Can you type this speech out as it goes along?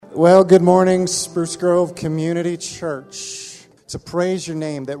Well, good morning, Spruce Grove Community Church. To praise your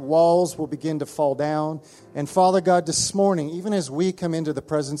name, that walls will begin to fall down. And Father God, this morning, even as we come into the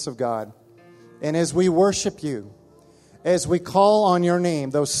presence of God, and as we worship you, as we call on your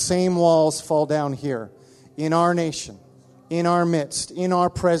name, those same walls fall down here in our nation, in our midst, in our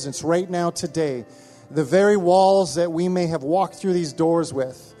presence, right now, today. The very walls that we may have walked through these doors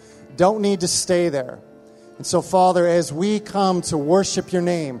with don't need to stay there. And so, Father, as we come to worship your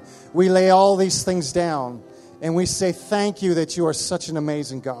name, we lay all these things down and we say thank you that you are such an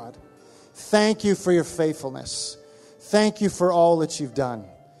amazing God. Thank you for your faithfulness. Thank you for all that you've done.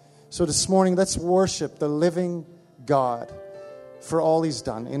 So this morning, let's worship the living God for all he's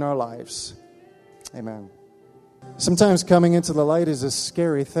done in our lives. Amen. Sometimes coming into the light is a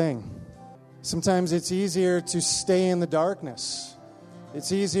scary thing. Sometimes it's easier to stay in the darkness.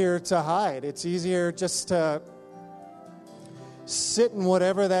 It's easier to hide. It's easier just to sit in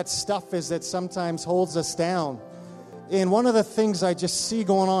whatever that stuff is that sometimes holds us down. And one of the things I just see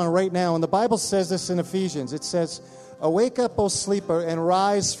going on right now, and the Bible says this in Ephesians, it says, "Awake up, O sleeper, and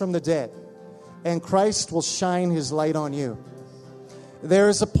rise from the dead, and Christ will shine his light on you." There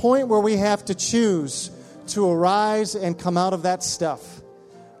is a point where we have to choose to arise and come out of that stuff.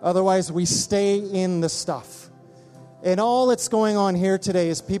 Otherwise, we stay in the stuff. And all that's going on here today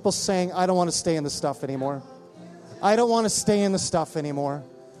is people saying, I don't want to stay in the stuff anymore. I don't want to stay in the stuff anymore.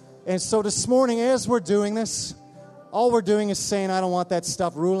 And so this morning, as we're doing this, all we're doing is saying, I don't want that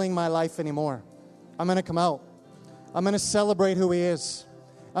stuff ruling my life anymore. I'm going to come out. I'm going to celebrate who he is.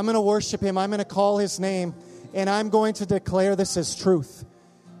 I'm going to worship him. I'm going to call his name. And I'm going to declare this as truth.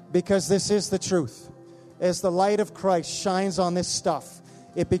 Because this is the truth. As the light of Christ shines on this stuff,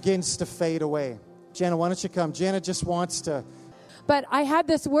 it begins to fade away. Jana, why don't you come? Jana just wants to... But I had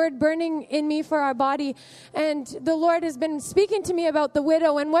this word burning in me for our body, and the Lord has been speaking to me about the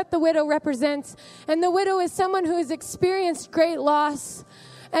widow and what the widow represents. And the widow is someone who has experienced great loss.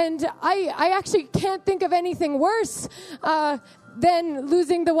 And I actually can't think of anything worse than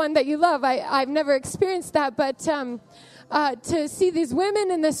losing the one that you love. I've never experienced that, but... to see these women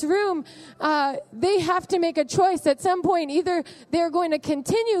in this room, they have to make a choice at some point. Either they're going to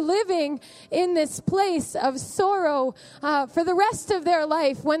continue living in this place of sorrow for the rest of their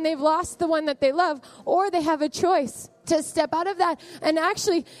life when they've lost the one that they love, or they have a choice to step out of that. And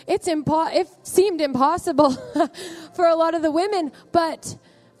actually, it seemed impossible for a lot of the women, but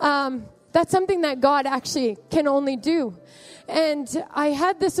that's something that God actually can only do. And I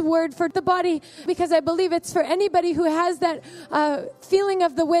had this word for the body because I believe it's for anybody who has that feeling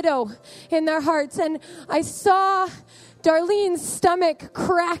of the widow in their hearts. And I saw Darlene's stomach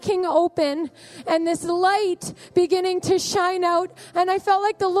cracking open and this light beginning to shine out. And I felt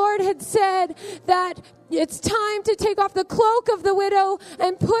like the Lord had said that it's time to take off the cloak of the widow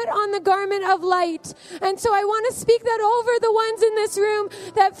and put on the garment of light. And so I want to speak that over the ones in this room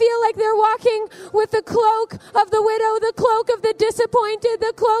that feel like they're walking with the cloak of the widow, the cloak of the disappointed,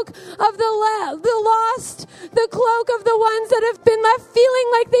 the cloak of the lost, the cloak of the ones that have been left feeling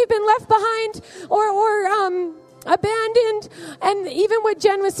like they've been left behind or abandoned. And even what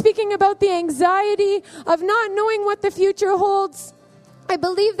Jen was speaking about, the anxiety of not knowing what the future holds. I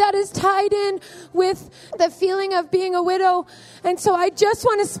believe that is tied in with the feeling of being a widow. And so I just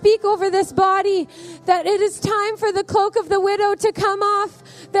want to speak over this body that it is time for the cloak of the widow to come off,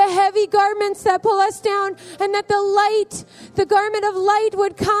 the heavy garments that pull us down, and that the light, the garment of light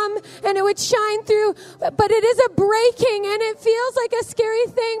would come and it would shine through. But it is a breaking and it feels like a scary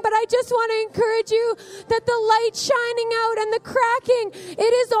thing, but I just want to encourage you that the light shining out and the cracking,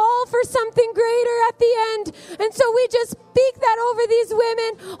 it is all for something greater at the end. And so we just speak that over these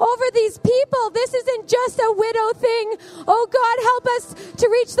women, over these people. This isn't just a widow thing. Oh God, help us to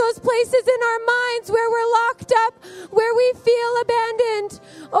reach those places in our minds where we're locked up, where we feel abandoned.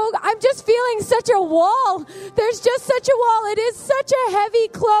 Oh, I'm just feeling such a wall. There's just such a wall. It is such a heavy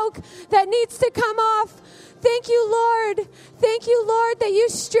cloak that needs to come off. Thank you, Lord. Thank you, Lord, that you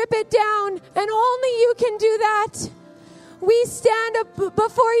strip it down, and only you can do that. We stand up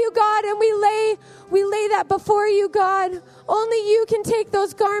before you, God, and we lay that before you, God. Only you can take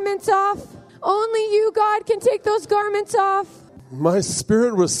those garments off. Only you, God, can take those garments off. My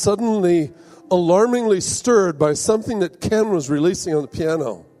spirit was suddenly alarmingly stirred by something that Ken was releasing on the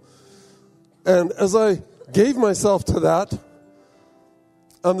piano. And as I gave myself to that,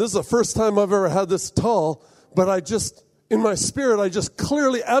 this is the first time I've ever had this tall, but in my spirit, I just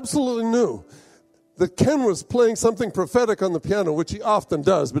clearly, absolutely knew that Ken was playing something prophetic on the piano, which he often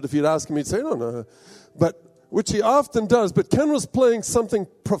does. But if you'd ask him, he'd say, no. But which he often does. But Ken was playing something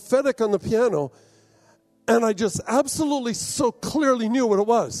prophetic on the piano. And I just absolutely so clearly knew what it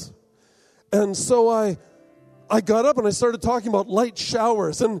was. And so I got up and I started talking about light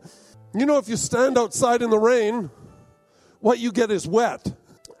showers. And you know, if you stand outside in the rain, what you get is wet.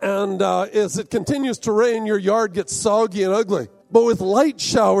 And as it continues to rain, your yard gets soggy and ugly. But with light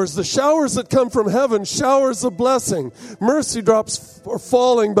showers, the showers that come from heaven, showers of blessing, mercy drops are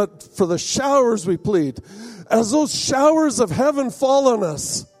falling, but for the showers we plead. As those showers of heaven fall on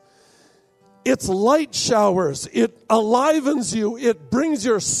us, it's light showers. It alivens you. It brings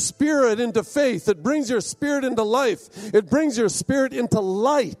your spirit into faith. It brings your spirit into life. It brings your spirit into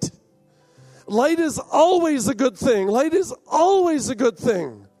light. Light is always a good thing. Light is always a good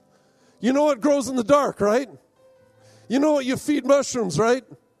thing. You know what grows in the dark, right? You know what you feed mushrooms, right?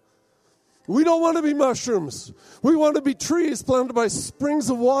 We don't want to be mushrooms. We want to be trees planted by springs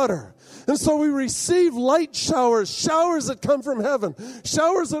of water. And so we receive light showers, showers that come from heaven,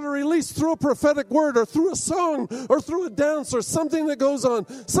 showers that are released through a prophetic word or through a song or through a dance or something that goes on,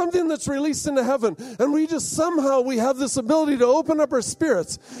 something that's released into heaven. And we just somehow, we have this ability to open up our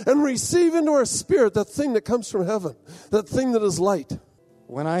spirits and receive into our spirit that thing that comes from heaven, that thing that is light.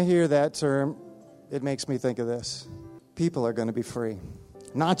 When I hear that term, it makes me think of this. People are going to be free.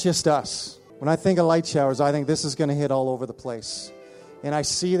 Not just us. When I think of light showers, I think this is going to hit all over the place. And I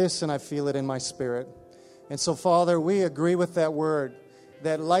see this and I feel it in my spirit. And so, Father, we agree with that word,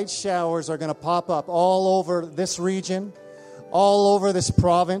 that light showers are going to pop up all over this region, all over this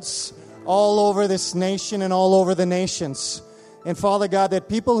province, all over this nation, and all over the nations. And, Father God, that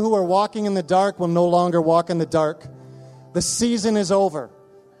people who are walking in the dark will no longer walk in the dark. The season is over.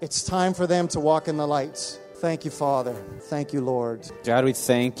 It's time for them to walk in the light. Thank you, Father. Thank you, Lord. God, we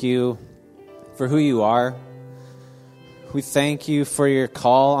thank you for who you are. We thank you for your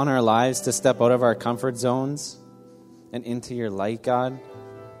call on our lives to step out of our comfort zones and into your light, God.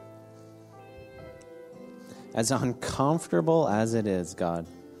 As uncomfortable as it is, God,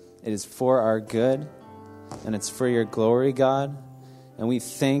 it is for our good and it's for your glory, God. And we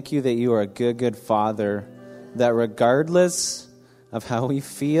thank you that you are a good, good Father, that regardless of how we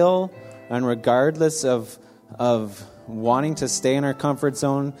feel and regardless of wanting to stay in our comfort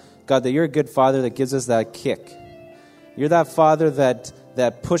zone, God, that you're a good Father that gives us that kick. You're that Father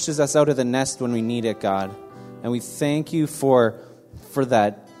that pushes us out of the nest when we need it, God. And we thank you for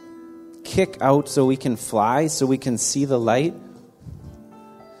that kick out so we can fly, so we can see the light,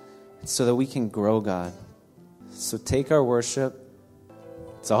 so that we can grow, God. So take our worship.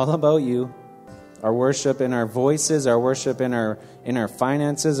 It's all about you. Our worship in our voices, our worship in our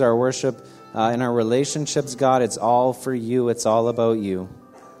finances, our worship in our relationships, God. It's all for you. It's all about you.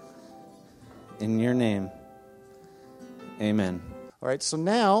 In your name. Amen. All right, so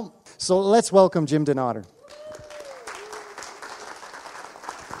let's welcome Jim Donater.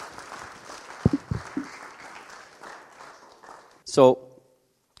 So,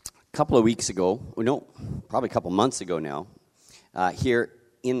 a couple of weeks ago, probably a couple months ago now, here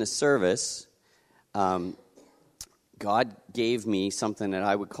in the service, God gave me something that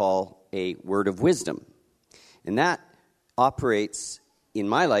I would call a word of wisdom. And that operates in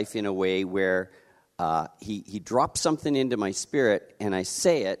my life in a way where he drops something into my spirit, and I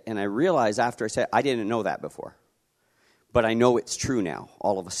say it, and I realize after I say it, I didn't know that before. But I know it's true now.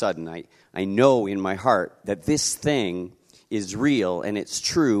 All of a sudden, I know in my heart that this thing is real, and it's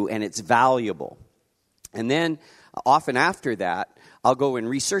true, and it's valuable. And then, often after that, I'll go and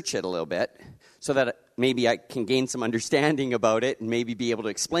research it a little bit so that maybe I can gain some understanding about it and maybe be able to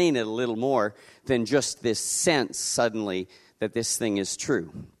explain it a little more than just this sense suddenly that this thing is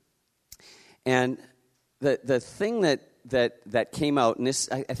true. And the thing that came out, and this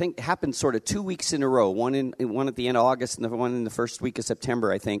I think happened sort of 2 weeks in a row, one at the end of August and the one in the first week of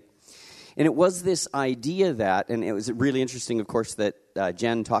September, I think. And it was this idea that, and it was really interesting, of course, that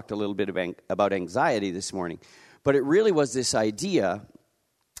Jen talked a little bit about anxiety this morning. But it really was this idea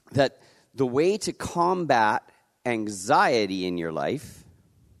that the way to combat anxiety in your life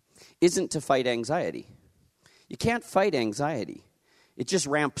isn't to fight anxiety. You can't fight anxiety. It just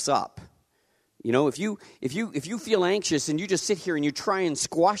ramps up. You know, if you feel anxious and you just sit here and you try and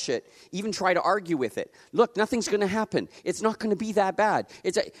squash it, even try to argue with it, look, nothing's going to happen. It's not going to be that bad.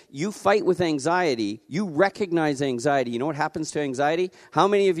 You fight with anxiety. You recognize anxiety. You know what happens to anxiety? How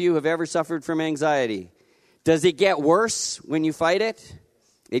many of you have ever suffered from anxiety? Does it get worse when you fight it?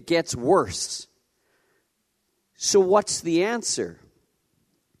 It gets worse. So what's the answer?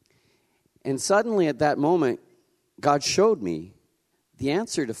 And suddenly at that moment, God showed me the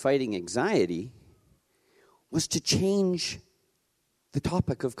answer to fighting anxiety was to change the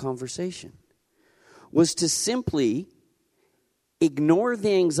topic of conversation, was to simply ignore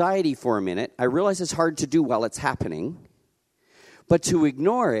the anxiety for a minute. I realize it's hard to do while it's happening, but to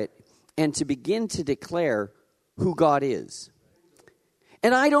ignore it and to begin to declare who God is.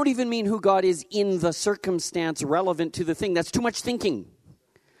 And I don't even mean who God is in the circumstance relevant to the thing. That's too much thinking.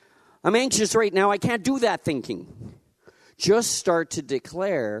 I'm anxious right now. I can't do that thinking. Just start to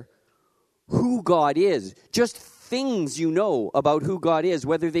declare who God is. Just things you know about who God is,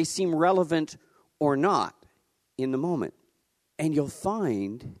 whether they seem relevant or not in the moment. And you'll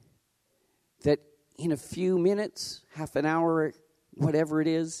find that in a few minutes, half an hour, whatever it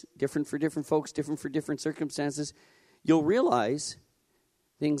is, different for different folks, different for different circumstances, you'll realize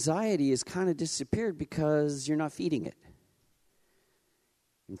the anxiety has kind of disappeared because you're not feeding it.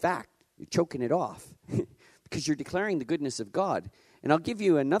 In fact, you're choking it off because you're declaring the goodness of God. And I'll give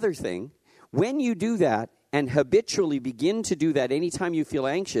you another thing. When you do that and habitually begin to do that anytime you feel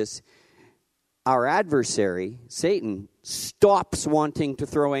anxious, our adversary, Satan, stops wanting to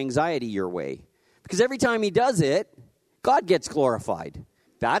throw anxiety your way. Because every time he does it, God gets glorified.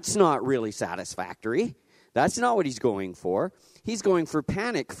 That's not really satisfactory. That's not what he's going for. He's going for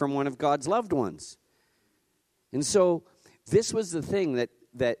panic from one of God's loved ones. And so this was the thing that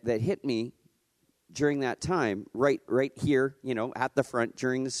hit me during that time, right here, at the front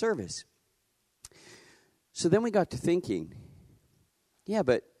during the service. So then we got to thinking, yeah,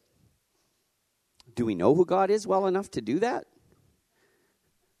 but do we know who God is well enough to do that?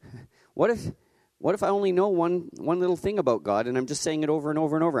 What if I only know one little thing about God and I'm just saying it over and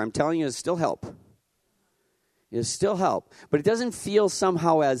over and over? I'm telling you, it'll still help. It'll still help. But it doesn't feel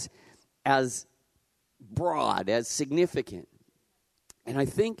somehow as broad, as significant. And I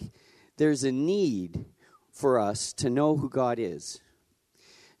think there's a need for us to know who God is.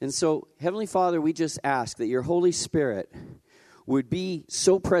 And so, Heavenly Father, we just ask that your Holy Spirit would be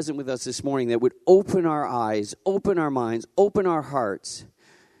so present with us this morning that would open our eyes, open our minds, open our hearts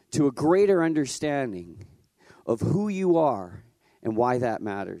to a greater understanding of who you are and why that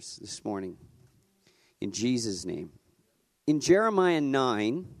matters this morning. In Jesus' name. In Jeremiah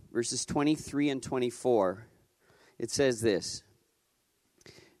 9, verses 23 and 24, it says this.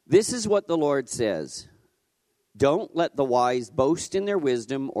 This is what the Lord says. Don't let the wise boast in their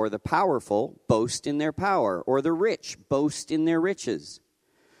wisdom, or the powerful boast in their power, or the rich boast in their riches.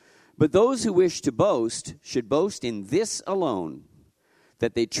 But those who wish to boast should boast in this alone,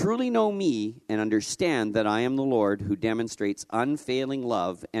 that they truly know me and understand that I am the Lord who demonstrates unfailing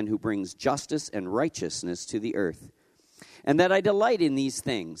love and who brings justice and righteousness to the earth. And that I delight in these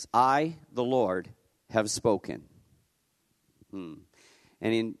things. I, the Lord, have spoken.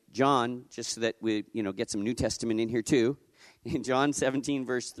 And in John, just so that we get some New Testament in here too, in John 17,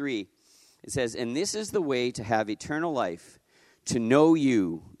 verse 3, it says, and this is the way to have eternal life, to know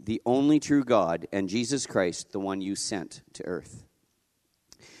you, the only true God, and Jesus Christ, the one you sent to earth.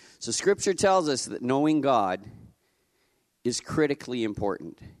 So Scripture tells us that knowing God is critically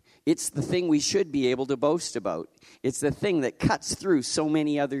important. It's the thing we should be able to boast about. It's the thing that cuts through so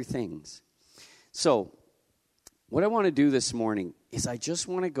many other things. So, what I want to do this morning is I just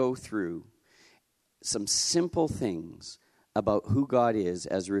want to go through some simple things about who God is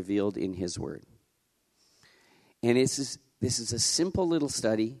as revealed in His Word. And this is a simple little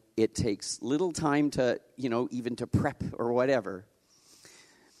study. It takes little time to, even to prep or whatever.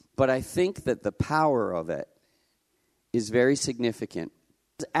 But I think that the power of it is very significant.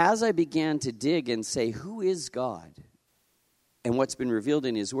 As I began to dig and say, who is God? And what's been revealed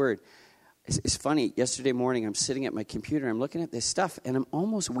in His Word. It's funny, yesterday morning I'm sitting at my computer, I'm looking at this stuff, and I'm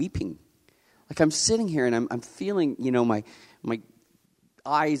almost weeping. Like I'm sitting here and I'm feeling, my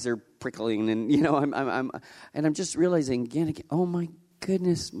eyes are prickling, and I'm just realizing again, oh my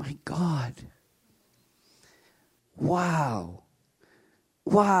goodness, my God. Wow.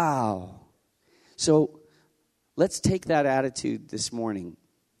 So let's take that attitude this morning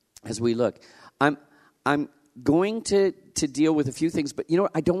as we look. I'm going to deal with a few things, but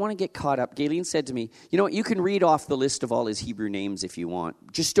I don't want to get caught up. Galen said to me, you can read off the list of all his Hebrew names if you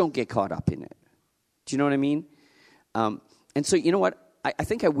want. Just don't get caught up in it. Do you know what I mean? And so, you know what? I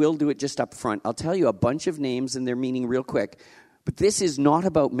think I will do it just up front. I'll tell you a bunch of names and their meaning real quick. But this is not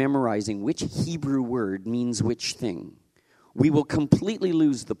about memorizing which Hebrew word means which thing. We will completely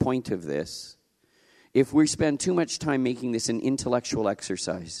lose the point of this if we spend too much time making this an intellectual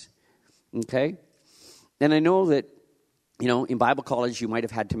exercise. Okay? And I know that, in Bible college you might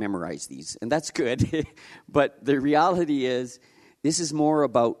have had to memorize these, and that's good. But the reality is, this is more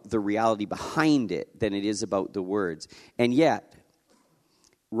about the reality behind it than it is about the words. And yet,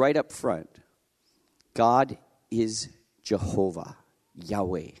 right up front, God is Jehovah,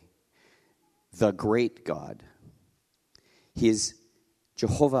 Yahweh, the great God. He is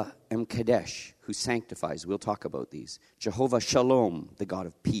Jehovah M'Kadesh, who sanctifies. We'll talk about these. Jehovah Shalom, the God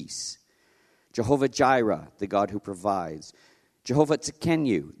of peace. Jehovah Jireh, the God who provides. Jehovah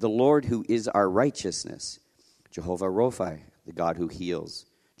Tzidkenu, the Lord who is our righteousness. Jehovah Rophi, the God who heals.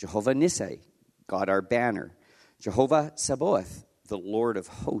 Jehovah Nissi, God our banner. Jehovah Sabaoth, the Lord of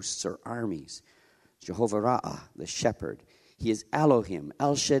hosts or armies. Jehovah Ra'ah, the shepherd. He is Elohim,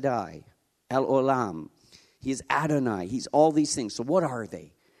 El Shaddai, El Olam. He is Adonai. He's all these things. So what are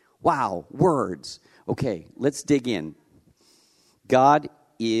they? Wow, words. Okay, let's dig in. God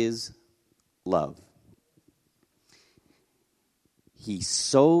is love. He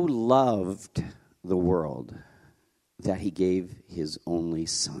so loved the world that he gave his only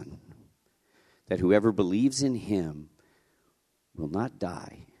Son, that whoever believes in him will not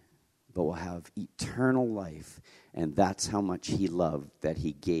die, but will have eternal life. And that's how much he loved, that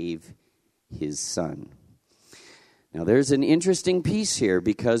he gave his Son. Now, there's an interesting piece here,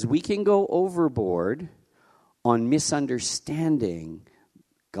 because we can go overboard on misunderstanding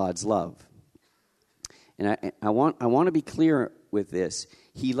God's love. And I want to be clear with this.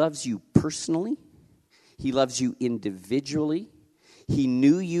 He loves you personally. He loves you individually. He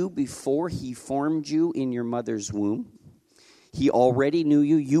knew you before he formed you in your mother's womb. He already knew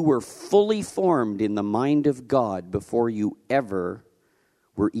you. You were fully formed in the mind of God before you ever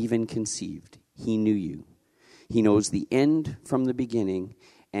were even conceived. He knew you. He knows the end from the beginning,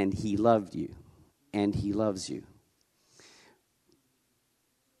 and he loved you, and he loves you.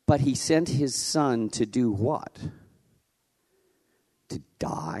 But he sent his Son to do what? To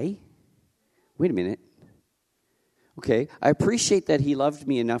die? Wait a minute. Okay, I appreciate that he loved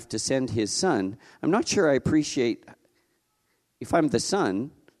me enough to send his Son. I'm not sure I appreciate, if I'm the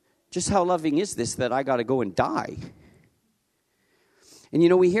Son, just how loving is this that I got to go and die?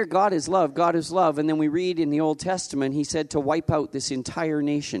 And we hear God is love, and then we read in the Old Testament, he said to wipe out this entire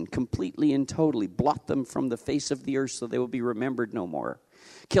nation completely and totally, blot them from the face of the earth so they will be remembered no more.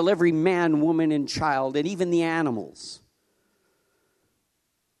 Kill every man, woman, and child, and even the animals.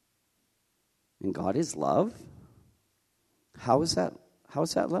 And God is love? How is that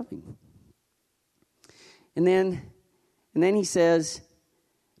loving? And then he says,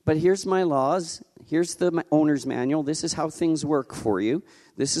 but here's my laws. Here's the owner's manual. This is how things work for you.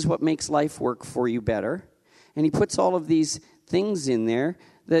 This is what makes life work for you better. And he puts all of these things in there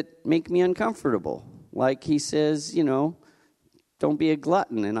that make me uncomfortable. Like he says, don't be a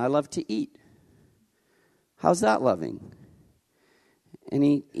glutton, and I love to eat. How's that loving? And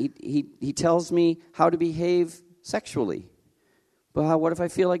he tells me how to behave sexually. But what if I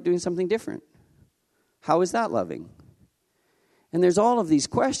feel like doing something different? How is that loving? And there's all of these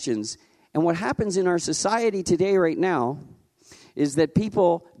questions. And what happens in our society today right now is that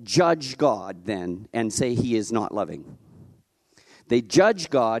people judge God then and say he is not loving. They judge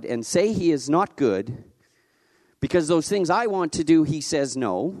God and say he is not good because those things I want to do, he says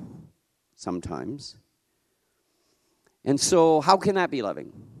no, sometimes. And so how can that be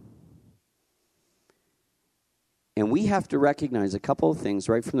loving? And we have to recognize a couple of things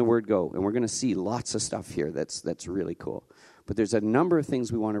right from the word go. And we're going to see lots of stuff here that's really cool. But there's a number of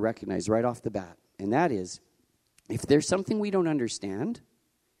things we want to recognize right off the bat. And that is, if there's something we don't understand,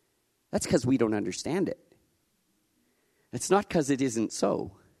 that's because we don't understand it. It's not because it isn't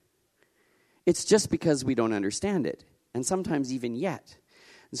so. It's just because we don't understand it. And sometimes even yet.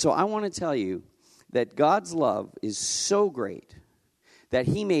 And so I want to tell you that God's love is so great that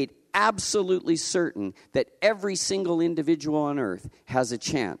he made absolutely certain that every single individual on earth has a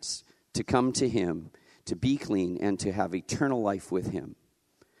chance to come to him, to be clean, and to have eternal life with him.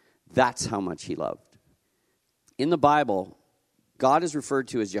 That's how much he loved. In the Bible, God is referred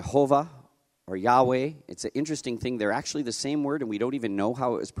to as Jehovah or Yahweh. It's an interesting thing. They're actually the same word, and we don't even know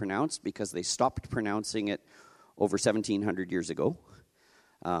how it was pronounced because they stopped pronouncing it over 1,700 years ago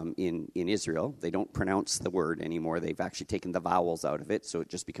in Israel. They don't pronounce the word anymore. They've actually taken the vowels out of it, so it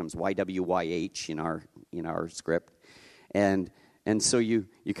just becomes YWYH in our script. And so you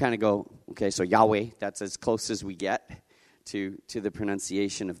kind of go, okay, so Yahweh, that's as close as we get to the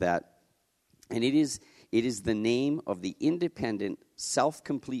pronunciation of that. And it is the name of the independent,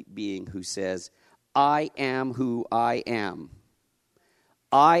 self-complete being who says, I am who I am.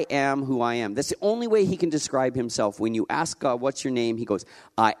 I am who I am. That's the only way he can describe himself. When you ask God, what's your name? He goes,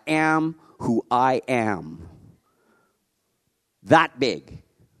 I am who I am. That big.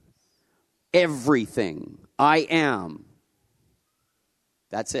 Everything. I am.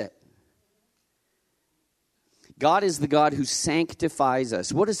 That's it. God is the God who sanctifies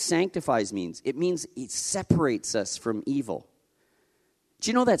us. What does sanctifies means? It means he separates us from evil. Do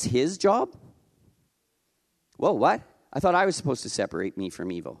you know that's his job? Whoa, what? I thought I was supposed to separate me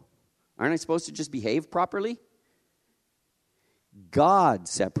from evil. Aren't I supposed to just behave properly? God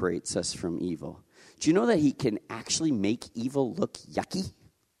separates us from evil. Do you know that he can actually make evil look yucky?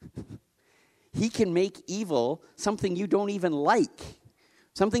 He can make evil something you don't even like,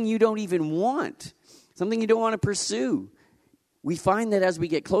 something you don't even want, something you don't want to pursue. We find that as we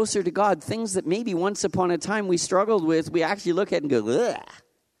get closer to God, things that maybe once upon a time we struggled with, we actually look at and go, ugh,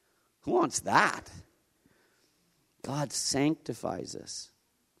 who wants that? God sanctifies us.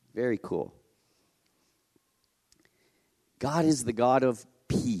 Very cool. God is the God of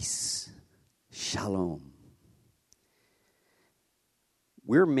peace. Shalom.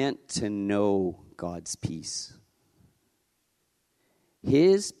 We're meant to know God's peace.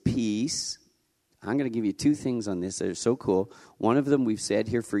 His peace, I'm going to give you two things on this that are so cool. One of them we've said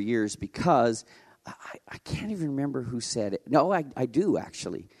here for years because I can't even remember who said it. No, I do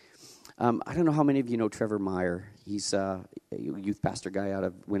actually. I don't know how many of you know Trevor Meyer. He's a youth pastor guy out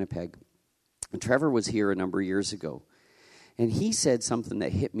of Winnipeg. And Trevor was here a number of years ago. And he said something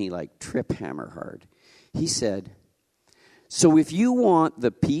that hit me like trip hammer hard. He said, so if you want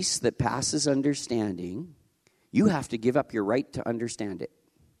the peace that passes understanding, you have to give up your right to understand it.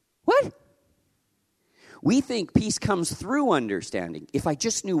 What? We think peace comes through understanding. If I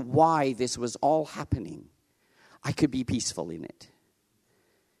just knew why this was all happening, I could be peaceful in it.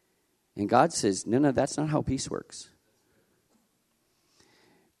 And God says, no, that's not how peace works.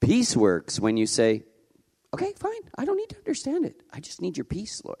 Peace works when you say, okay, fine, I don't need to understand it. I just need your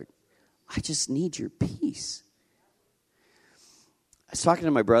peace, Lord. I just need your peace. I was talking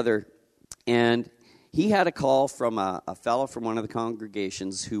to my brother, and he had a call from a fellow from one of the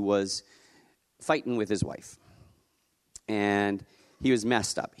congregations who was fighting with his wife. And he was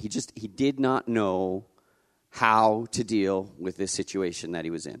messed up. He did not know how to deal with this situation that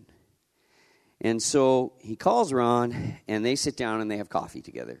he was in. And so he calls Ron, and they sit down and they have coffee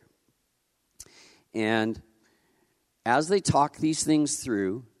together. And as they talk these things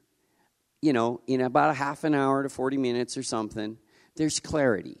through, you know, in about a half an hour to 40 minutes or something, there's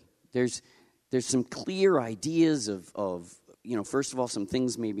clarity. There's some clear ideas of, you know, first of all, some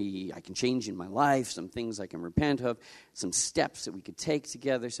things maybe I can change in my life, some things I can repent of, some steps that we could take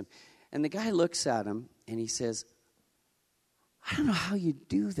together. And the guy looks at him, and he says, I don't know how you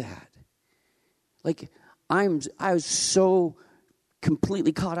do that. Like, I was so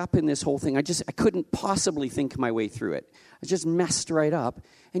completely caught up in this whole thing. I couldn't possibly think my way through it. I just messed right up.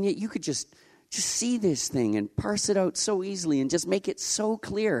 And yet you could just see this thing and parse it out so easily and just make it so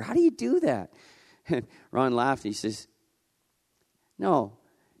clear. How do you do that? And Ron laughed. He says, no,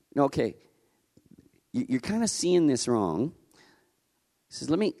 okay. You're kind of seeing this wrong. He says,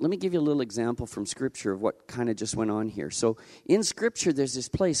 let me give you a little example from Scripture of what kind of just went on here. So in Scripture, there's this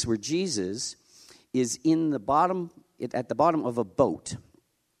place where Jesus is at the bottom of a boat,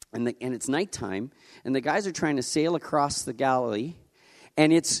 and it's nighttime, and the guys are trying to sail across the Galilee,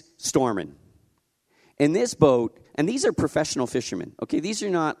 and it's storming. And this boat, and these are professional fishermen, okay? These are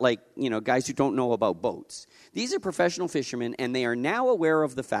not like, you know, guys who don't know about boats. These are professional fishermen, and they are now aware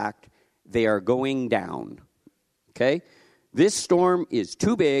of the fact they are going down, okay? This storm is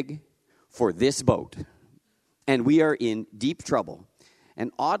too big for this boat, and we are in deep trouble. And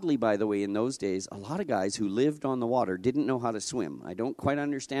oddly, by the way, in those days, a lot of guys who lived on the water didn't know how to swim. I don't quite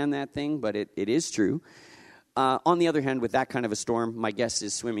understand that thing, but it is true. On the other hand, with that kind of a storm, my guess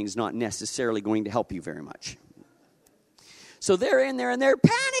is swimming is not necessarily going to help you very much. So they're in there, and they're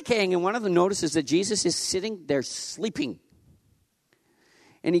panicking. And one of them notices that Jesus is sitting there sleeping.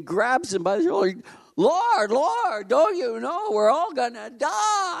 And he grabs him by the shoulder. Lord, don't you know we're all going to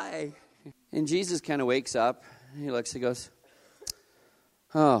die? And Jesus kind of wakes up. And he looks and goes,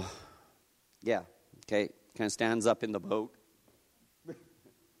 oh, yeah, okay. Kind of stands up in the boat.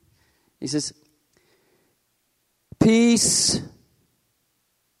 He says, peace,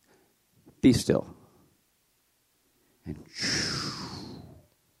 be still. And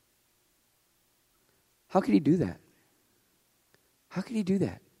how could he do that? How could he do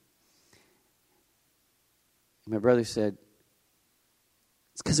that? My brother said,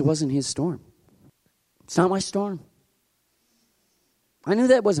 it's because it wasn't his storm. It's not my storm. I knew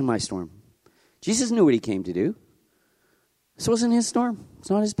that wasn't my storm. Jesus knew what he came to do. This wasn't his storm. It's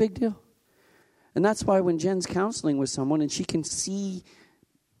not his big deal. And that's why when Jen's counseling with someone and she can see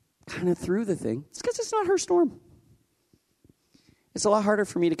kind of through the thing, it's because it's not her storm. It's a lot harder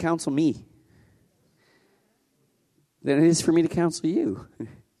for me to counsel me than it is for me to counsel you.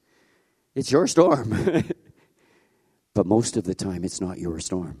 It's your storm. But most of the time, it's not your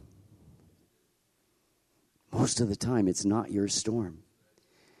storm. Most of the time, it's not your storm.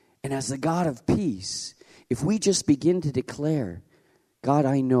 And as the God of peace, If we just begin to declare, God,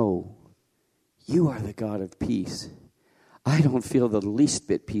 I know you are the God of peace. I don't feel the least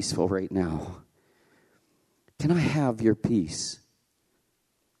bit peaceful right now. Can I have your peace?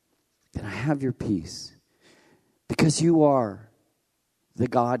 Can I have your peace? Because you are the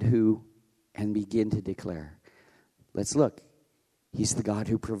God who, and begin to declare. Let's look. He's the God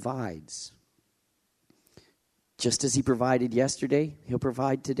who provides. Just as he provided yesterday, he'll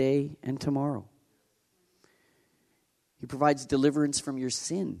provide today and tomorrow. He provides deliverance from your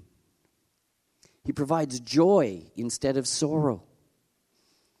sin. He provides joy instead of sorrow.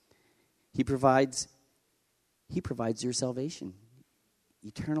 He provides your salvation,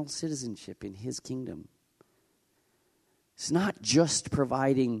 eternal citizenship in his kingdom. It's not just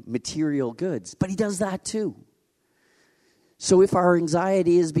providing material goods, but he does that too. So if our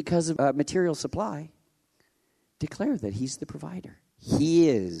anxiety is because of material supply, declare that he's the provider. He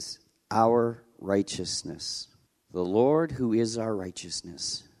is our righteousness. The Lord who is our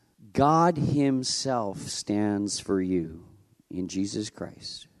righteousness. God himself stands for you in Jesus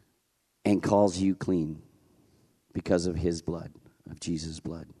Christ and calls you clean because of his blood, of Jesus'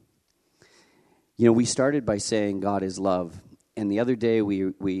 blood. You know, we started by saying God is love. And the other day,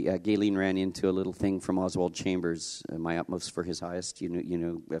 Gayleen ran into a little thing from Oswald Chambers, My Utmost for His Highest, you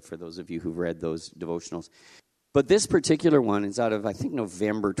know, for those of you who've read those devotionals. But this particular one is out of, I think,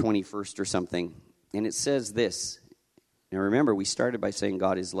 November 21st or something. And it says this. Now remember, we started by saying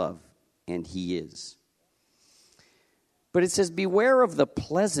God is love, and he is. But it says, beware of the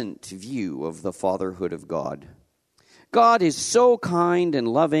pleasant view of the fatherhood of God. God is so kind and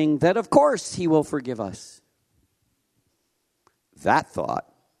loving that, of course, he will forgive us. That thought,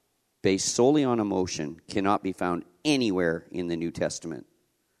 based solely on emotion, cannot be found anywhere in the New Testament.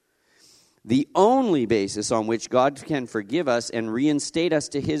 The only basis on which God can forgive us and reinstate us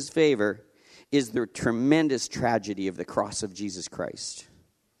to his favor is the tremendous tragedy of the cross of Jesus Christ.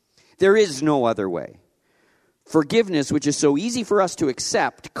 There is no other way. Forgiveness, which is so easy for us to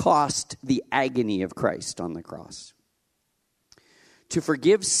accept, cost the agony of Christ on the cross. To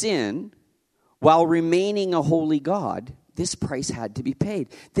forgive sin while remaining a holy God, this price had to be paid.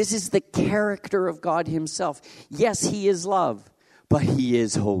 This is the character of God himself. Yes, he is love, but he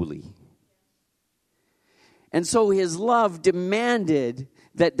is holy. And so his love demanded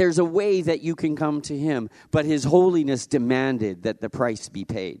that there's a way that you can come to him, but his holiness demanded that the price be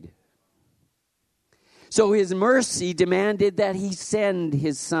paid. So his mercy demanded that he send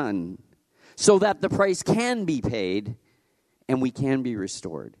his son so that the price can be paid and we can be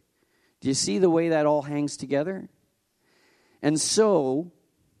restored. Do you see the way that all hangs together? And so,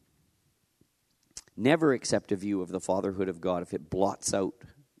 never accept a view of the fatherhood of God if it blots out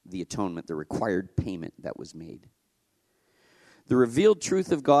the atonement, the required payment that was made. The revealed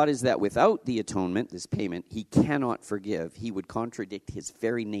truth of God is that without the atonement, this payment, he cannot forgive. He would contradict his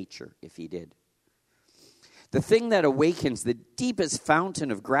very nature if he did. The thing that awakens the deepest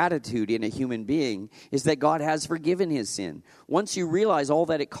fountain of gratitude in a human being is that God has forgiven his sin. Once you realize all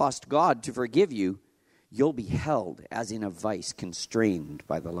that it cost God to forgive you, you'll be held as in a vice, constrained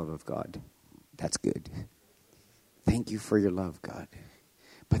by the love of God. That's good. Thank you for your love, God.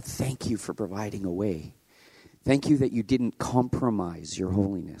 But thank you for providing a way. Thank you that you didn't compromise your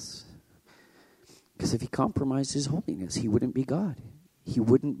holiness. Because if he compromised his holiness, he wouldn't be God. He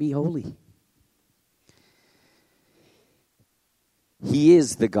wouldn't be holy. He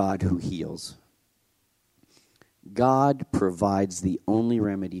is the God who heals. God provides the only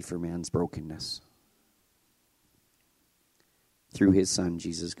remedy for man's brokenness through his Son,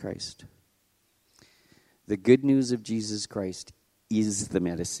 Jesus Christ. The good news of Jesus Christ is the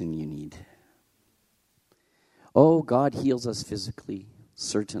medicine you need. Oh, God heals us physically,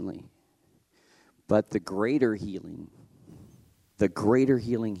 certainly. But the greater healing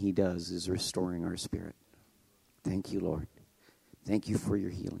he does is restoring our spirit. Thank you, Lord. Thank you for your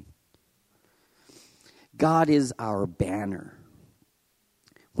healing. God is our banner.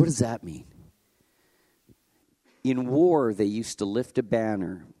 What does that mean? In war, they used to lift a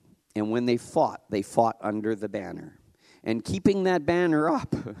banner, and when they fought under the banner. And keeping that banner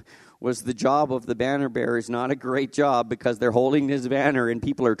up was the job of the banner bearers. Not a great job because they're holding this banner and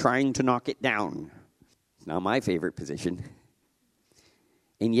people are trying to knock it down. It's not my favorite position.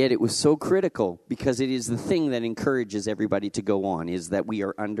 And yet it was so critical because it is the thing that encourages everybody to go on, is that we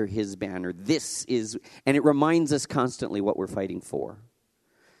are under his banner. And it reminds us constantly what we're fighting for.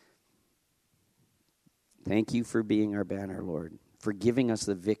 Thank you for being our banner, Lord, for giving us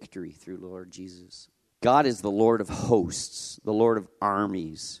the victory through Lord Jesus. God is the Lord of hosts, the Lord of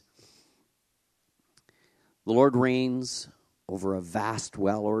armies. The Lord reigns over a vast,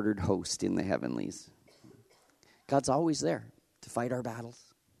 well-ordered host in the heavenlies. God's always there to fight our battles,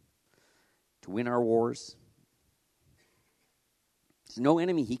 to win our wars. There's no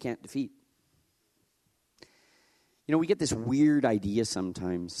enemy he can't defeat. You know, we get this weird idea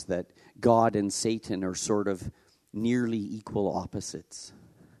sometimes that God and Satan are sort of nearly equal opposites.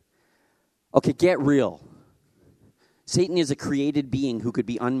 Okay, get real. Satan is a created being who could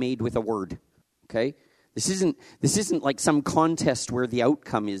be unmade with a word. Okay? This isn't like some contest where the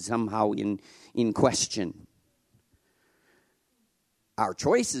outcome is somehow in question. Our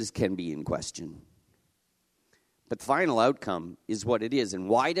choices can be in question. But the final outcome is what it is. And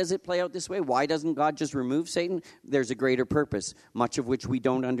why does it play out this way? Why doesn't God just remove Satan? There's a greater purpose, much of which we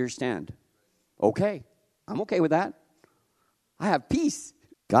don't understand. Okay, I'm okay with that. I have peace.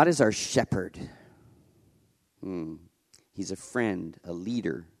 God is our shepherd. He's a friend, a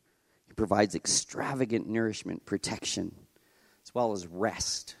leader. He provides extravagant nourishment, protection, as well as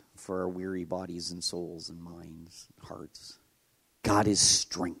rest for our weary bodies and souls and minds and hearts. God is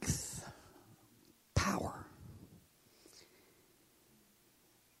strength, power.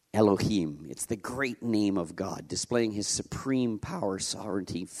 Elohim, it's the great name of God, displaying his supreme power,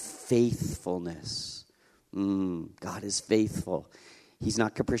 sovereignty, faithfulness. God is faithful. He's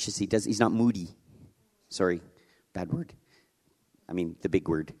not capricious. He's not moody. Sorry, bad word. I mean, the big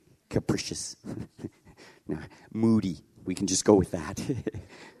word, capricious. No, moody. We can just go with that. He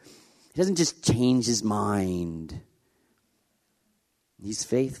doesn't just change his mind. He's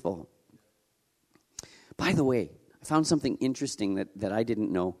faithful. By the way, I found something interesting that I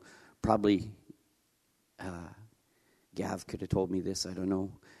didn't know. Probably Gav could have told me this, I don't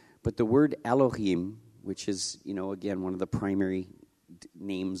know. But the word Elohim, which is, again, one of the primary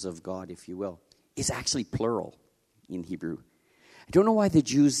names of God, if you will, is actually plural in Hebrew. I don't know why the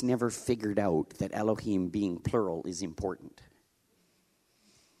Jews never figured out that Elohim being plural is important.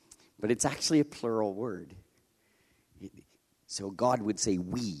 But it's actually a plural word. So God would say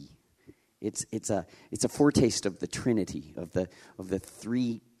we. It's a foretaste of the Trinity, of the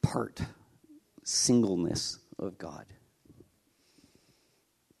three-part singleness of God.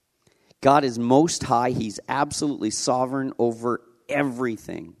 God is most high. He's absolutely sovereign over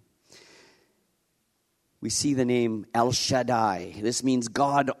everything. We see the name El Shaddai. This means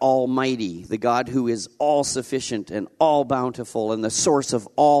God Almighty, the God who is all-sufficient and all-bountiful and the source of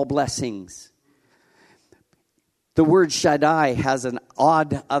all blessings. The word Shaddai has an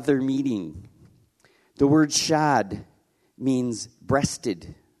odd other meaning. The word Shad means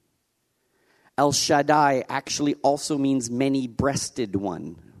breasted. El Shaddai actually also means many-breasted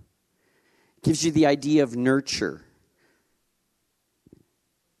one. It gives you the idea of nurture.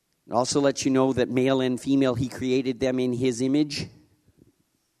 It also lets you know that male and female, he created them in his image.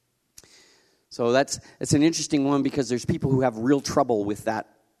 So that's an interesting one because there's people who have real trouble with that,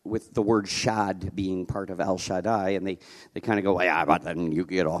 with the word Shad being part of El Shaddai, and they kind of go, yeah, but then you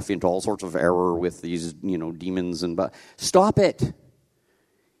get off into all sorts of error with these, demons but stop it.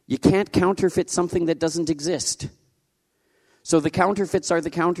 You can't counterfeit something that doesn't exist. So the counterfeits are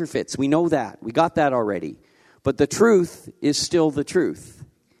the counterfeits. We know that. We got that already. But the truth is still the truth.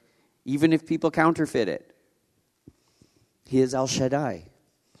 Even if people counterfeit it. He is El Shaddai.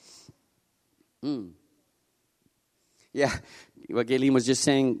 Yeah, what Galen was just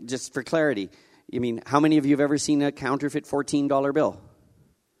saying, just for clarity. I mean, how many of you have ever seen a counterfeit $14 bill?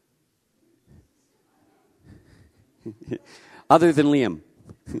 Other than Liam.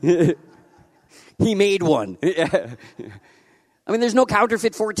 He made one. I mean, there's no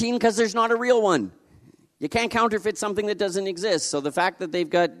counterfeit 14 because there's not a real one. You can't counterfeit something that doesn't exist. So the fact that they've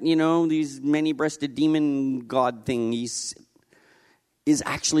got, these many-breasted demon god thingies is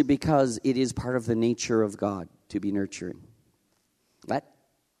actually because it is part of the nature of God to be nurturing. What?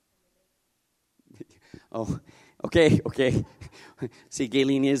 Oh, okay. See,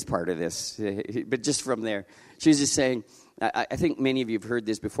 Galen is part of this. But just from there, she was just saying, I think many of you have heard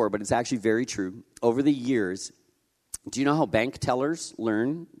this before, but it's actually very true. Over the years, do you know how bank tellers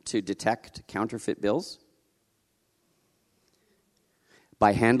learn to detect counterfeit bills?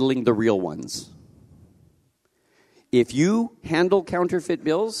 By handling the real ones. If you handle counterfeit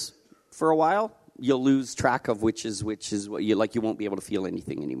bills for a while, you'll lose track of which is what you won't be able to feel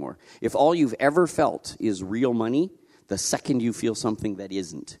anything anymore. If all you've ever felt is real money, the second you feel something that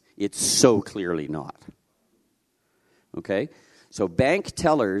isn't, it's so clearly not. Okay? So bank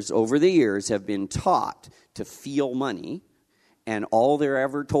tellers over the years have been taught to feel money, and all they're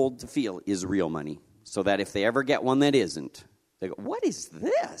ever told to feel is real money. So that if they ever get one that isn't, they go, what is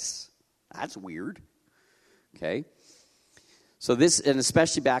this? That's weird. Okay? So this, and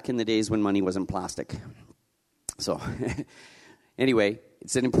especially back in the days when money wasn't plastic. So, anyway,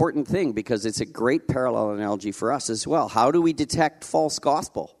 It's an important thing because it's a great parallel analogy for us as well. How do we detect false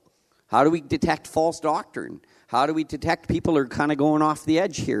gospel? How do we detect false doctrine? How do we detect people who are kind of going off the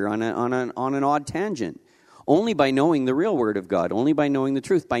edge here on an odd tangent? Only by knowing the real word of God. Only by knowing the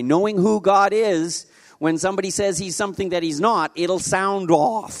truth. By knowing who God is. When somebody says he's something that he's not, it'll sound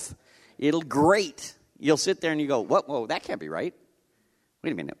off. It'll grate. You'll sit there and you go, "What? Whoa, that can't be right.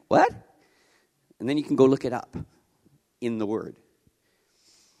 Wait a minute, what?" And then you can go look it up in the Word.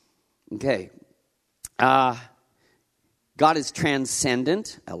 Okay. God is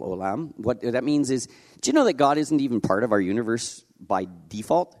transcendent, El-Olam. What that means is, do you know that God isn't even part of our universe by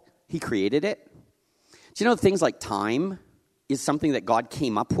default? He created it. Do you know things like time is something that God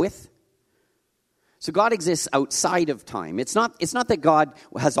came up with? So God exists outside of time. It's not that God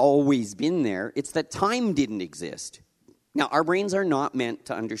has always been there. It's that time didn't exist. Now, our brains are not meant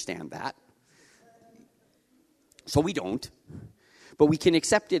to understand that. So we don't. But we can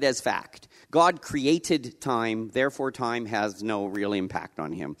accept it as fact. God created time, therefore time has no real impact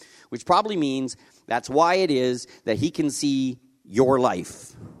on him. Which probably means that's why it is that he can see your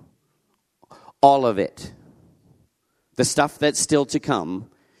life. All of it. The stuff that's still to come,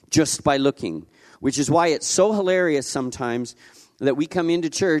 just by looking. Which is why it's so hilarious sometimes that we come into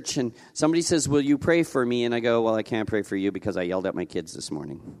church and somebody says, "Will you pray for me?" And I go, "Well, I can't pray for you because I yelled at my kids this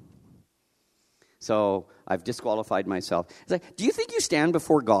morning. So I've disqualified myself." It's like, do you think you stand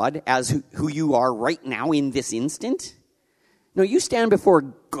before God as who you are right now in this instant? No, you stand before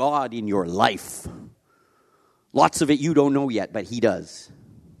God in your life. Lots of it you don't know yet, but he does.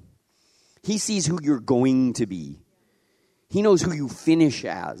 He sees who you're going to be. He knows who you finish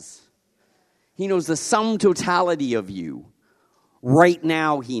as. He knows the sum totality of you. Right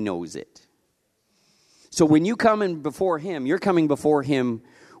now, he knows it. So when you come in before him, you're coming before him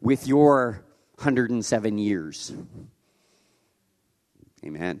with your 107 years.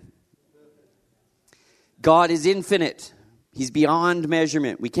 Amen. God is infinite. He's beyond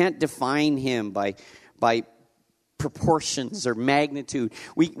measurement. We can't define him by proportions or magnitude.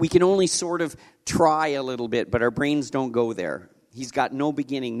 We can only sort of try a little bit, but our brains don't go there. He's got no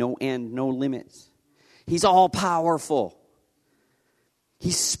beginning, no end, no limits. He's all powerful.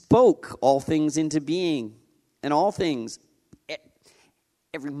 He spoke all things into being, and all things,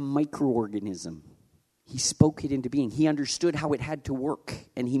 every microorganism, he spoke it into being. He understood how it had to work,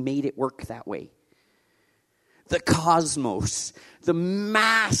 and he made it work that way. The cosmos, the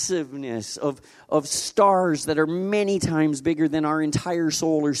massiveness of stars that are many times bigger than our entire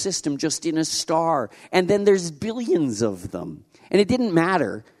solar system just in a star. And then there's billions of them. And it didn't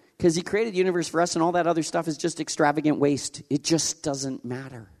matter because he created the universe for us and all that other stuff is just extravagant waste. It just doesn't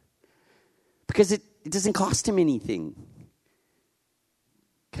matter. Because it doesn't cost him anything.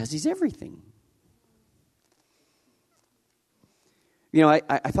 Because he's everything. You know,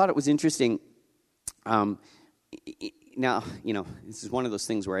 I thought it was interesting. Now, you know, this is one of those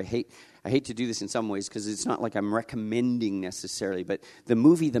things where I hate to do this in some ways because it's not like I'm recommending necessarily, but the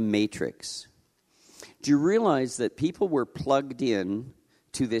movie The Matrix. Do you realize that people were plugged in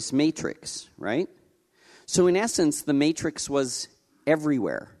to this matrix, right? So in essence, the matrix was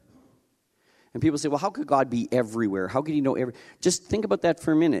everywhere. And people say, well, how could God be everywhere? How could he know every? Just think about that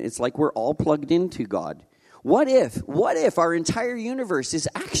for a minute. It's like we're all plugged into God. What if our entire universe is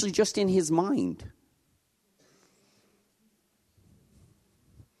actually just in his mind?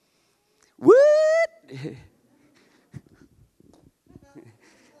 What?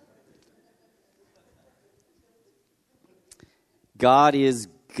 God is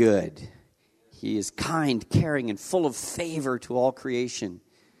good. He is kind, caring, and full of favor to all creation.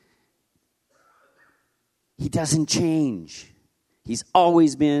 He doesn't change. He's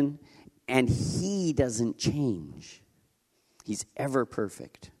always been, and he doesn't change. He's ever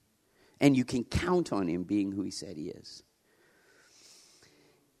perfect. And you can count on him being who he said he is.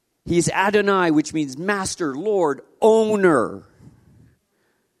 He's Adonai, which means master, Lord, owner.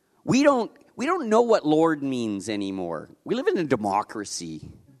 We don't know what Lord means anymore. We live in a democracy.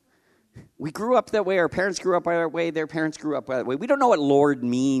 We grew up that way. Our parents grew up that way. Their parents grew up that way. We don't know what Lord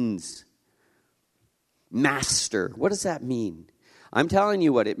means. Master. What does that mean? I'm telling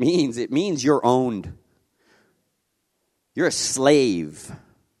you what it means. It means you're owned. You're a slave.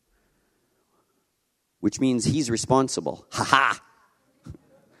 Which means he's responsible. Ha-ha.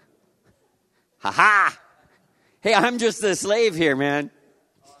 Ha-ha. Hey, I'm just a slave here, man.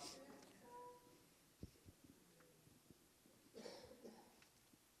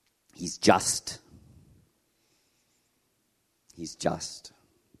 He's just. He's just.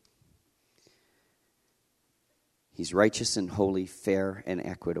 He's righteous and holy, fair and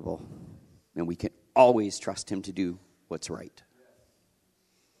equitable. And we can always trust him to do what's right.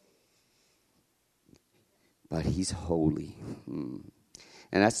 but he's holy. And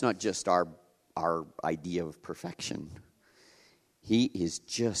that's not just our idea of perfection. He is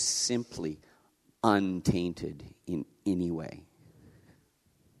just simply untainted in any way.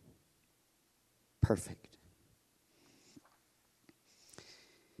 Perfect.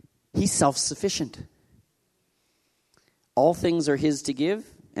 He's self-sufficient. All things are his to give,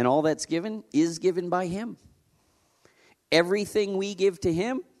 and all that's given is given by him. Everything we give to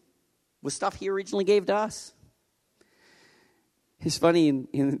him was stuff he originally gave to us. It's funny,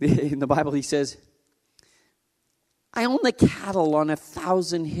 in the Bible he says, I own the cattle on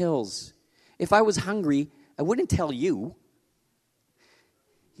 1,000 hills. If I was hungry, I wouldn't tell you.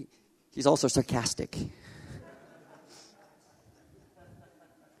 He's also sarcastic.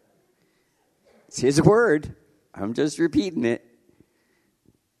 It's his word. I'm just repeating it.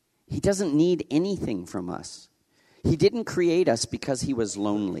 He doesn't need anything from us. He didn't create us because he was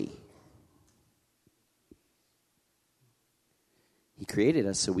lonely. He created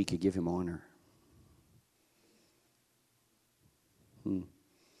us so we could give him honor.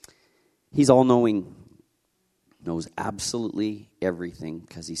 He's all-knowing, knows absolutely everything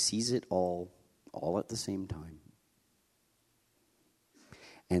because he sees it all at the same time.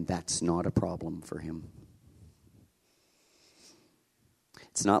 And that's not a problem for him.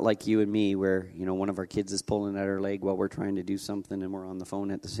 It's not like you and me where, one of our kids is pulling at our leg while we're trying to do something and we're on the phone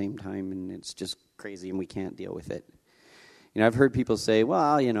at the same time and it's just crazy and we can't deal with it. I've heard people say,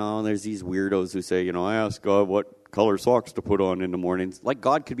 well, there's these weirdos who say, I ask God what color socks to put on in the mornings. Like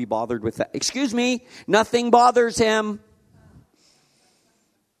God could be bothered with that. Excuse me, nothing bothers him.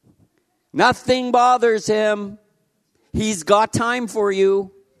 Nothing bothers him. He's got time for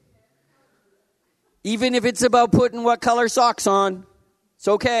you. Even if it's about putting what color socks on. It's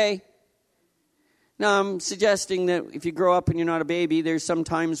okay. Now, I'm suggesting that if you grow up and you're not a baby, there's some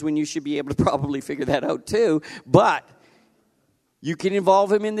times when you should be able to probably figure that out too. But you can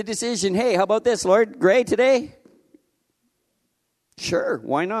involve him in the decision. Hey, how about this, Lord? Gray today? Sure,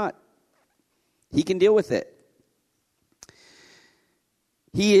 why not? He can deal with it.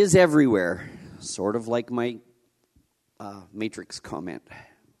 He is everywhere, sort of like my Matrix comment.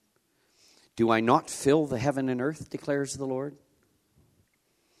 Do I not fill the heaven and earth, declares the Lord?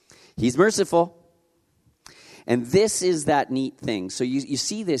 He's merciful. And this is that neat thing. So you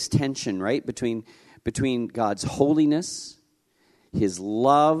see this tension, right, between God's holiness, his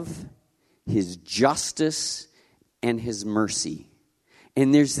love, his justice, and his mercy.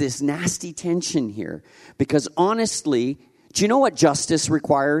 And there's this nasty tension here. Because honestly, do you know what justice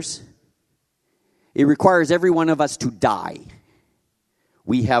requires? It requires every one of us to die.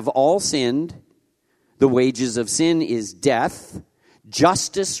 We have all sinned. The wages of sin is death.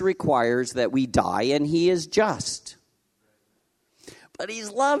 Justice requires that we die, and he is just. But he's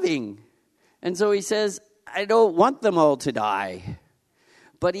loving. And so he says, I don't want them all to die.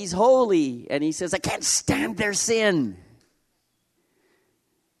 But he's holy, and he says, I can't stand their sin.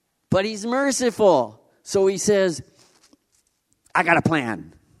 But he's merciful. So he says, I got a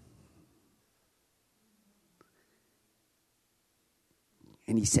plan.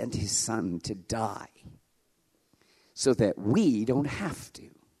 And he sent his son to die so that we don't have to.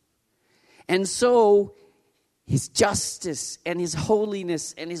 And so his justice and his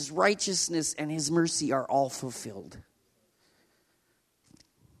holiness and his righteousness and his mercy are all fulfilled.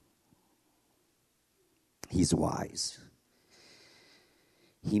 He's wise.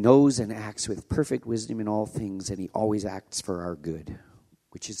 He knows and acts with perfect wisdom in all things, and he always acts for our good,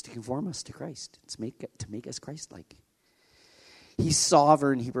 which is to conform us to Christ. It's to make us Christ-like. He's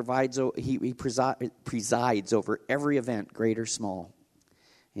sovereign. He presides over every event, great or small.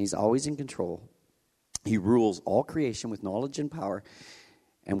 And he's always in control. He rules all creation with knowledge and power.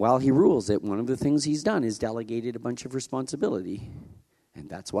 And while he rules it, one of the things he's done is delegated a bunch of responsibility. And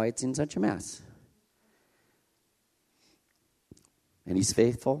that's why it's in such a mess. And he's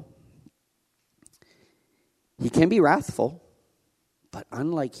faithful. He can be wrathful, but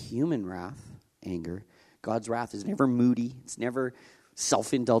unlike human wrath, anger, God's wrath is never moody. It's never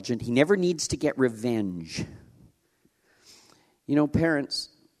self-indulgent. He never needs to get revenge. Parents,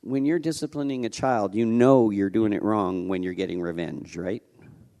 when you're disciplining a child, you know you're doing it wrong when you're getting revenge, right?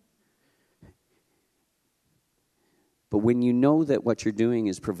 But when you know that what you're doing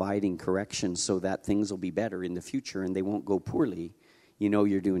is providing correction so that things will be better in the future and they won't go poorly, you know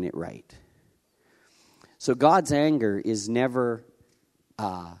you're doing it right. So God's anger is never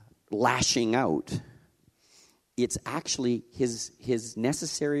lashing out. It's actually his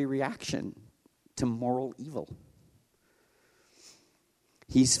necessary reaction to moral evil.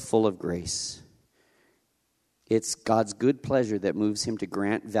 He's full of grace. It's God's good pleasure that moves him to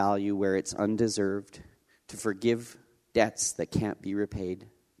grant value where it's undeserved, to forgive debts that can't be repaid.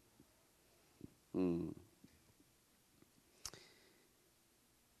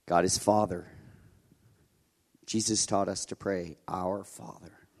 God is Father. Jesus taught us to pray, Our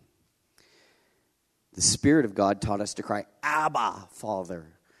Father. The Spirit of God taught us to cry, Abba,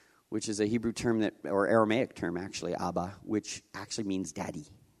 Father, which is a Hebrew term or Aramaic term actually, Abba, which actually means daddy.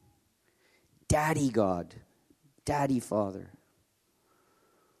 Daddy God, Daddy Father.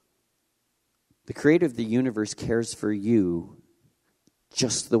 The Creator of the universe cares for you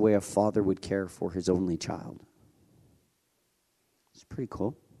just the way a father would care for his only child. It's pretty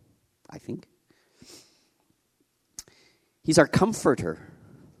cool, I think. He's our comforter.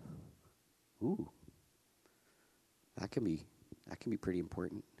 Ooh. That can be pretty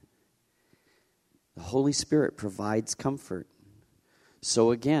important. The Holy Spirit provides comfort.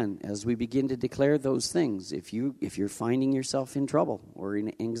 So again, as we begin to declare those things, if you're finding yourself in trouble or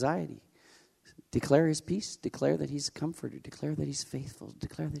in anxiety, declare his peace, declare that he's a comforter, declare that he's faithful,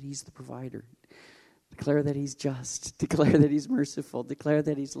 declare that he's the provider, declare that he's just, declare that he's merciful, declare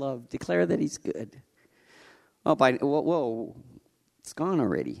that he's loved, declare that he's good. Oh, whoa, it's gone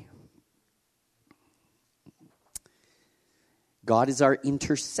already. God is our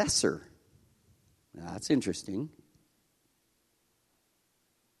intercessor. That's interesting.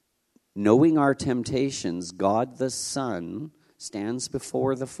 Knowing our temptations, God the Son stands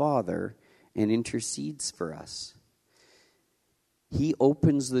before the Father and intercedes for us. He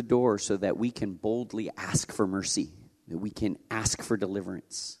opens the door so that we can boldly ask for mercy, that we can ask for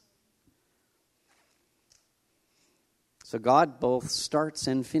deliverance. So God both starts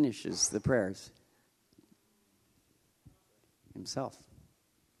and finishes the prayers himself.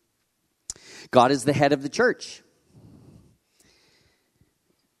 God is the head of the church.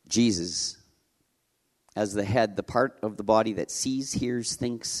 Jesus, as the head, the part of the body that sees, hears,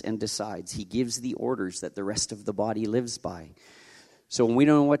 thinks, and decides. He gives the orders that the rest of the body lives by. So when we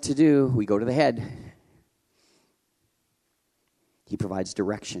don't know what to do, we go to the head. He provides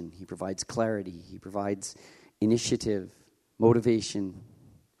direction. He provides clarity. He provides initiative, motivation.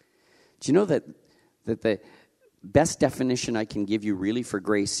 Do you know that the best definition I can give you really for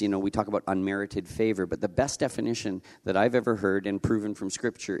grace, we talk about unmerited favor, but the best definition that I've ever heard and proven from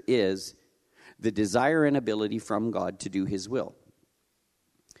Scripture is the desire and ability from God to do his will.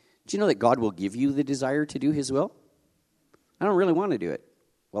 Do you know that God will give you the desire to do his will? I don't really want to do it.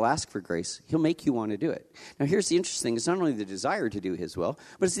 Well, ask for grace. He'll make you want to do it. Now, here's the interesting thing. It's not only the desire to do his will,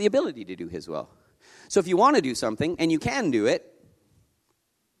 but it's the ability to do his will. So if you want to do something and you can do it,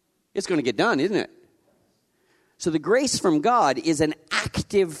 it's going to get done, isn't it? So the grace from God is an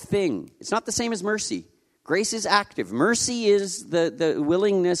active thing. It's not the same as mercy. Grace is active. Mercy is the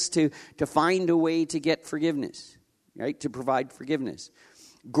willingness to find a way to get forgiveness, right? To provide forgiveness.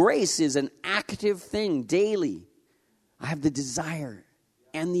 Grace is an active thing daily. I have the desire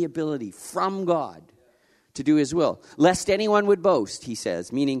and the ability from God to do his will. Lest anyone would boast, he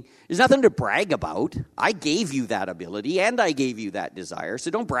says, meaning there's nothing to brag about. I gave you that ability and I gave you that desire,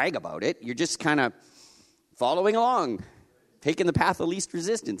 so don't brag about it. You're just kind of following along, taking the path of least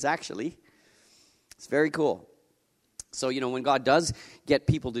resistance, actually. It's very cool. So, when God does get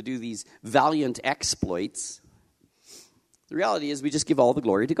people to do these valiant exploits, the reality is we just give all the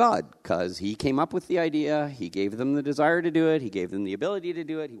glory to God because he came up with the idea. He gave them the desire to do it. He gave them the ability to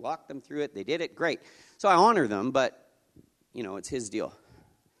do it. He walked them through it. They did it. Great. So I honor them, but, it's his deal.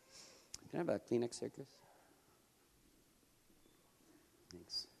 Can I have a Kleenex there, Chris?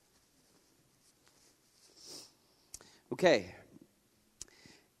 Thanks. Okay.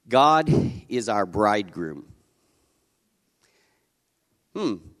 God is our bridegroom.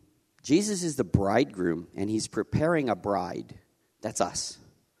 Jesus is the bridegroom, and he's preparing a bride, that's us,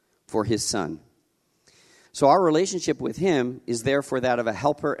 for his son. So our relationship with him is therefore that of a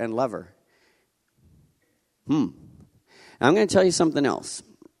helper and lover. Now I'm going to tell you something else.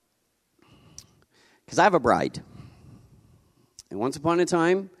 Because I have a bride. And once upon a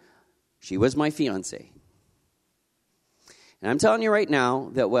time, she was my fiancée. And I'm telling you right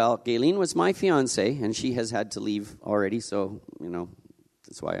now that, Gayleen was my fiancée, and she has had to leave already, so,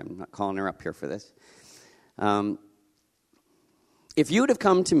 that's why I'm not calling her up here for this. If you would have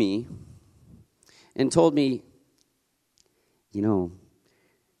come to me and told me,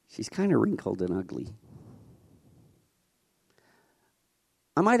 she's kind of wrinkled and ugly,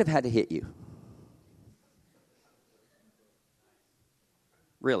 I might have had to hit you.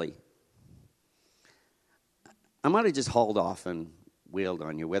 Really. I might have just hauled off and wailed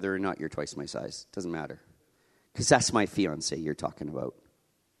on you, whether or not you're twice my size. Doesn't matter. Because that's my fiancé you're talking about.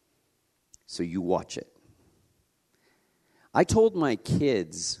 So you watch it. I told my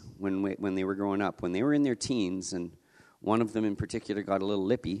kids when they were growing up, when they were in their teens, and one of them in particular got a little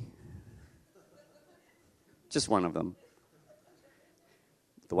lippy. Just one of them.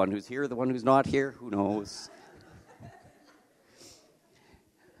 The one who's here, the one who's not here, who knows?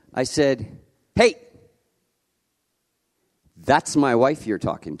 I said, hey, that's my wife you're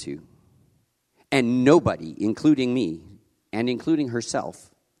talking to. And nobody, including me, and including herself,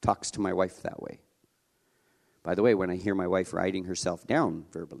 talks to my wife that way. By the way, when I hear my wife writing herself down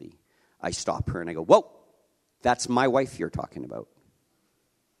verbally, I stop her and I go, whoa, that's my wife you're talking about.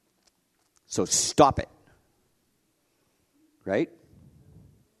 So stop it. Right?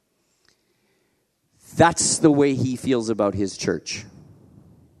 That's the way he feels about his church.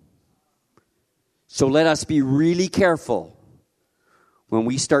 So let us be really careful when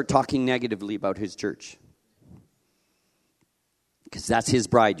we start talking negatively about his church. Because that's his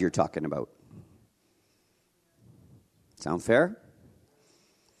bride you're talking about. Sound fair?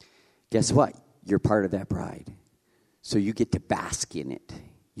 Guess what? You're part of that bride. So you get to bask in it.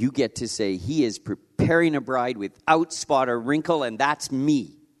 You get to say, he is preparing a bride without spot or wrinkle, and that's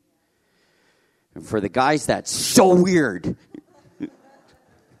me. And for the guys, that's so weird.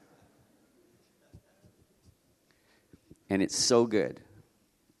 And it's so good.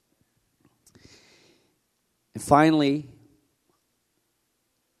 And finally,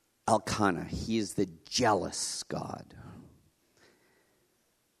 Elkanah. He is the jealous God.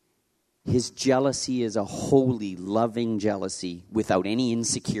 His jealousy is a holy, loving jealousy without any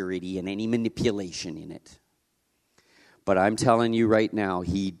insecurity and any manipulation in it. But I'm telling you right now,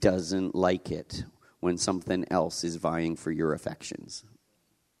 he doesn't like it when something else is vying for your affections.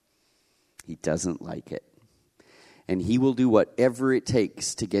 He doesn't like it. And he will do whatever it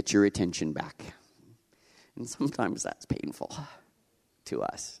takes to get your attention back. And sometimes that's painful to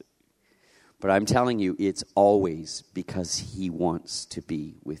us. But I'm telling you, it's always because he wants to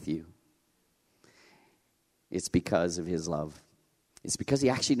be with you. It's because of his love. It's because he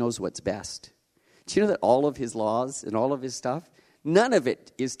actually knows what's best. Do you know that all of his laws and all of his stuff, none of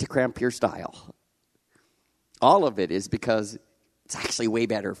it is to cramp your style. All of it is because it's actually way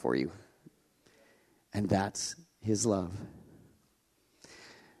better for you. And that's his love.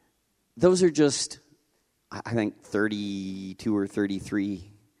 Those are just, I think, 32 or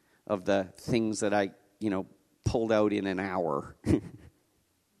 33 of the things that I, pulled out in an hour.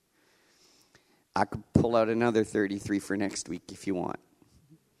 I could pull out another 33 for next week if you want.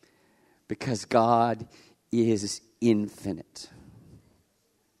 Because God is infinite.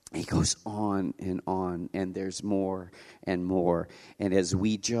 He goes on, and there's more and more. And as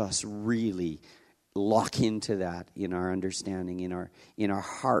we just really lock into that in our understanding, in our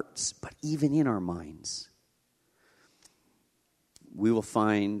hearts, but even in our minds, we will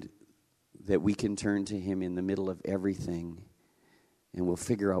find that we can turn to him in the middle of everything, and we'll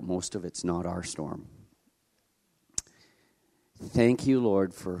figure out most of it's not our storm. Thank you,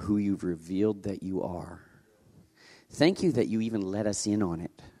 Lord, for who you've revealed that you are. Thank you that you even let us in on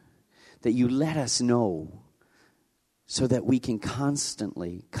it, that you let us know so that we can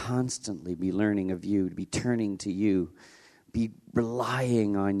constantly be learning of you, be turning to you, be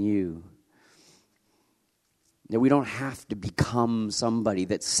relying on you. That we don't have to become somebody,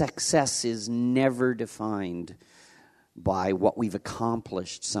 that success is never defined by what we've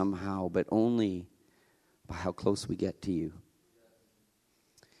accomplished somehow, but only by how close we get to you.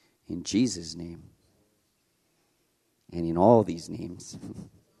 In Jesus' name, and in all these names,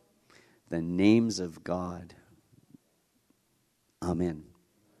 the names of God. Amen.